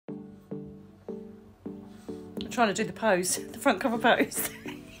trying to do the pose, the front cover pose.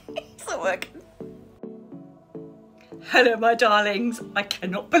 It's not working. Hello, my darlings. I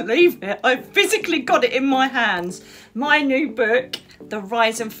cannot believe it. I've physically got it in my hands. My new book, The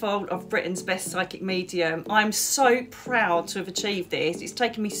Rise and Fall of Britain's Best Psychic Medium. I'm so proud to have achieved this. It's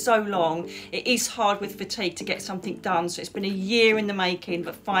taken me so long. It is hard with fatigue to get something done, so it's been a year in the making,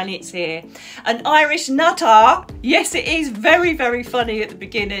 but finally it's here. An Irish nutter. Yes, it is very, very funny at the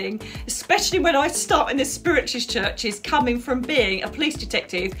beginning, especially when I start in the spiritualist churches, coming from being a police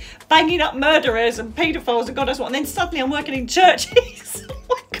detective, banging up murderers and paedophiles and God knows what, and then suddenly I'm working in churches.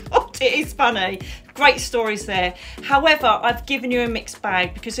 Oh my God, it is funny. Great stories there. However, I've given you a mixed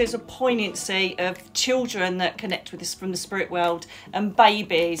bag because there's a poignancy of children that connect with us from the spirit world and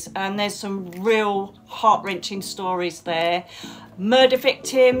babies, and there's some real heart-wrenching stories there. Murder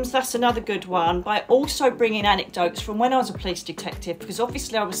victims, that's another good one, but I also bring in anecdotes from when I was a police detective, because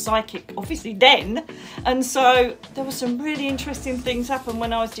obviously I was psychic, obviously then, and so there were some really interesting things happen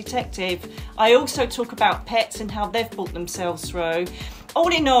when I was detective. I also talk about pets and how they've brought themselves through.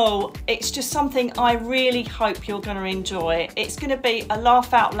 All in all, it's just something I really hope you're going to enjoy. It's going to be a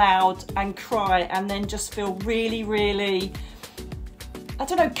laugh out loud and cry, and then just feel really, really, I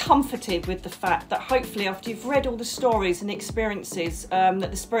don't know, comforted with the fact that hopefully after you've read all the stories and experiences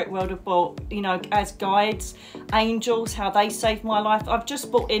that the spirit world have brought, you know, as guides, angels, how they saved my life. I've just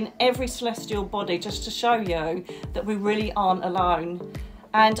brought in every celestial body just to show you that we really aren't alone.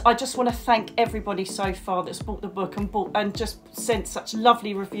 And I just want to thank everybody so far that's bought the book and just sent such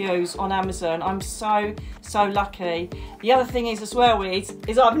lovely reviews on Amazon. I'm so, so lucky. The other thing is as well is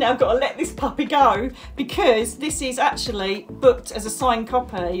I've now got to let this puppy go because this is actually booked as a signed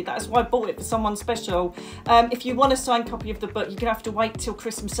copy. That's why I bought it for someone special. If you want a signed copy of the book, you're going to have to wait till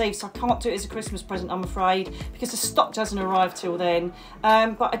Christmas Eve. So I can't do it as a Christmas present, I'm afraid, because the stock doesn't arrive till then.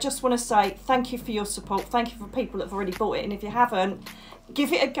 But I just want to say thank you for your support. Thank you for people that have already bought it. And if you haven't,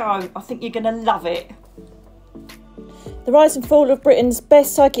 give it a go. I think you're going to love it. The Rise and Fall of Britain's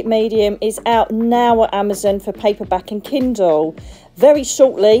Best Psychic Medium is out now at Amazon for paperback and Kindle. Very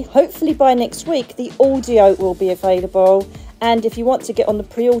shortly, hopefully by next week, the audio will be available. And if you want to get on the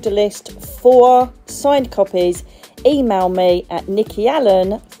pre-order list for signed copies, email me at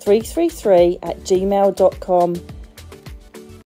nickyalan333@gmail.com.